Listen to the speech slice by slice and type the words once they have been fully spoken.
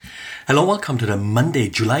Hello, welcome to the Monday,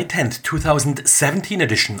 July 10th, 2017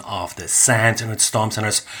 edition of the SANS and Storm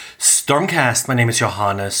Center's StormCast. My name is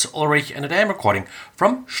Johannes Ulrich and today I'm recording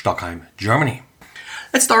from Stockholm, Germany.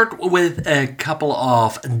 Let's start with a couple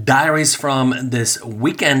of diaries from this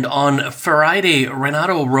weekend. On Friday,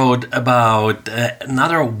 Renato wrote about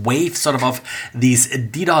another wave of these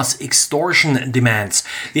DDoS extortion demands.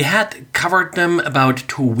 We had covered them about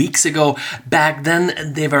 2 weeks ago. Back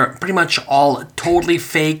then, they were pretty much all totally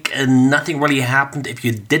fake and nothing really happened if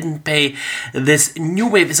you didn't pay. This new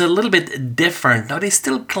wave is a little bit different. Now, they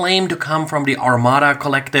still claim to come from the Armada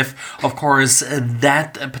Collective. Of course,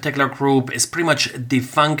 that particular group is pretty much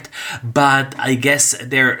defunct, but I guess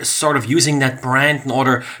they're sort of using that brand in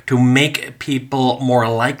order to make people more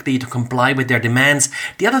likely to comply with their demands.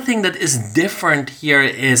 The other thing that is different here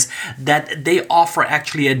is that they offer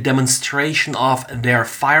actually a demonstration of their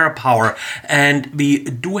firepower, and we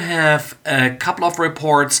do have a couple of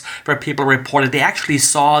reports where people reported they actually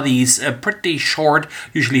saw these pretty short,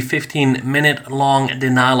 usually 15-minute long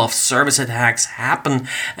denial of service attacks happen,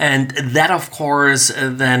 and that of course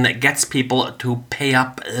then gets people to pay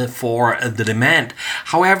up for the demand.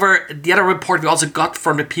 However, the other report we also got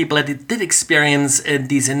from the people that did experience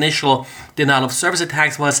these initial denial of service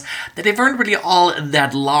attacks was that they weren't really all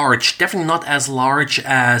that large, definitely not as large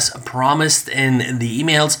as promised in the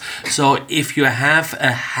emails. So if you have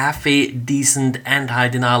a halfway decent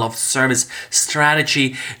anti-denial of service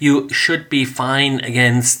strategy, you should be fine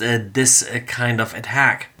against this kind of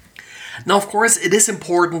attack. Now, of course, it is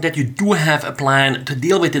important that you do have a plan to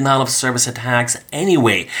deal with denial of service attacks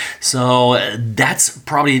anyway. So that's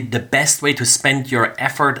probably the best way to spend your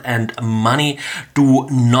effort and money. Do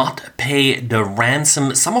not pay the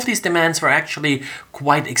ransom. Some of these demands were actually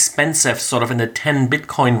quite expensive, sort of in the 10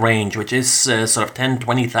 Bitcoin range, which is sort of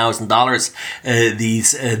 $10,000-$20,000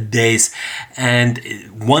 these days. And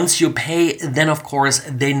once you pay, then of course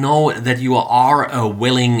they know that you are a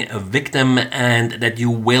willing victim and that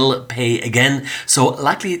you will pay again. So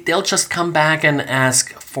likely they'll just come back and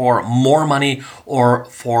ask for more money or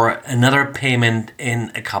for another payment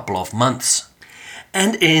in a couple of months.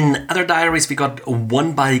 And in other diaries, we got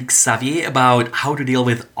one by Xavier about how to deal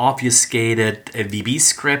with obfuscated VB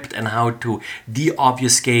script and how to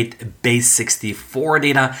deobfuscate base 64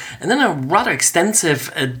 data. And then a rather extensive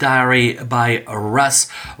diary by Russ.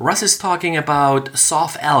 Russ is talking about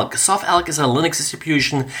SoftElk. SoftElk is a Linux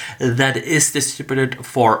distribution that is distributed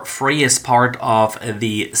for free as part of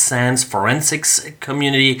the SANS forensics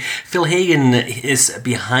community. Phil Hagen is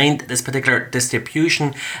behind this particular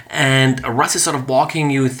distribution, and Russ is sort of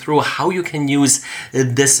walking you through how you can use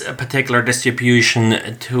this particular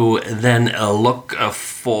distribution to then look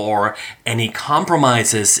for any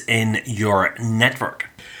compromises in your network.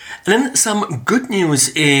 And then some good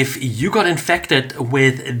news if you got infected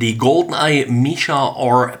with the GoldenEye, Misha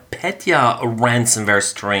or Petya ransomware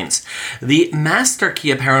strains. The master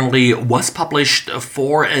key apparently was published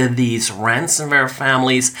for these ransomware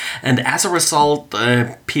families, and as a result,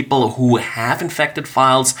 people who have infected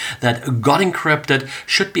files that got encrypted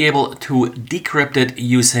should be able to decrypt it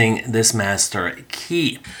using this master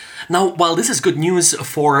key. Now, while this is good news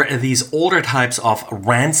for these older types of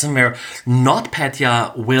ransomware,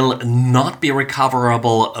 NotPetya will not be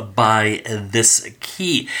recoverable by this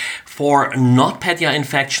key. For NotPetya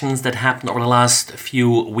infections that happened over the last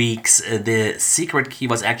few weeks, the secret key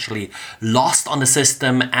was actually lost on the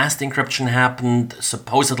system as the encryption happened,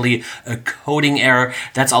 supposedly a coding error.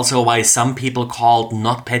 That's also why some people called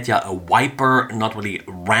NotPetya a wiper, not really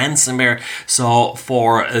ransomware. So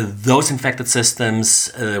for those infected systems,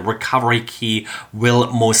 recovery key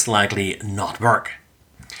will most likely not work.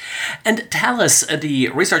 And Thales, the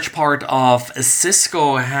research part of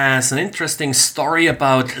Cisco, has an interesting story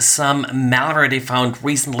about some malware they found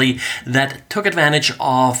recently that took advantage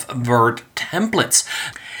of Word templates.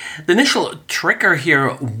 The initial trigger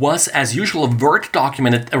here was, as usual, a Word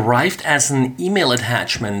document. It arrived as an email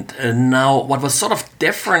attachment. Now, what was sort of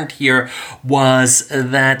different here was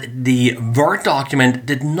that the Word document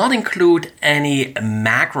did not include any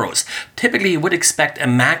macros. Typically, you would expect a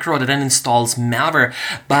macro that then installs malware,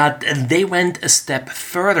 but they went a step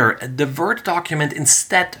further. The Word document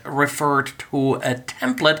instead referred to a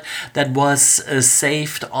template that was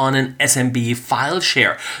saved on an SMB file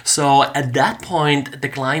share. So at that point, the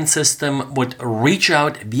client system would reach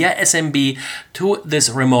out via SMB to this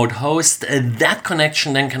remote host. That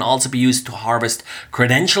connection then can also be used to harvest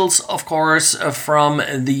credentials, of course, from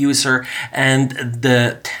the user, and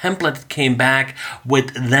the template came back would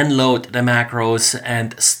then load the macros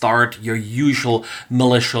and start your usual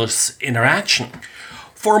malicious interaction.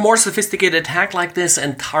 For a more sophisticated attack like this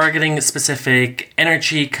and targeting specific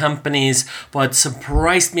energy companies, what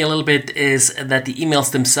surprised me a little bit is that the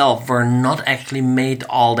emails themselves were not actually made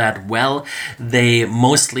all that well. They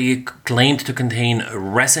mostly claimed to contain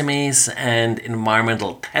resumes and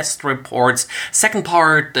environmental test reports. Second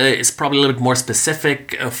part is probably a little bit more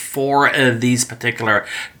specific for these particular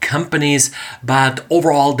companies, but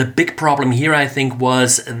overall the big problem here I think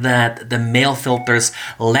was that the mail filters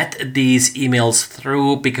let these emails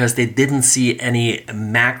through because they didn't see any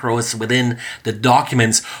macros within the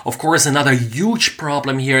documents. Of course, another huge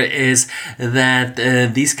problem here is that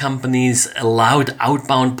these companies allowed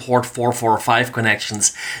outbound port 445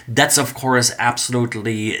 connections. That's of course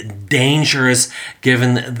absolutely dangerous,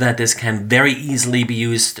 given that this can very easily be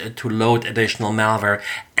used to load additional malware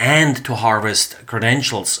and to harvest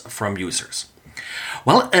credentials from users.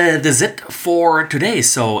 Well, that's it for today.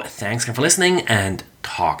 So thanks again for listening and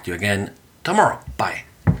talk to you again tomorrow. Bye.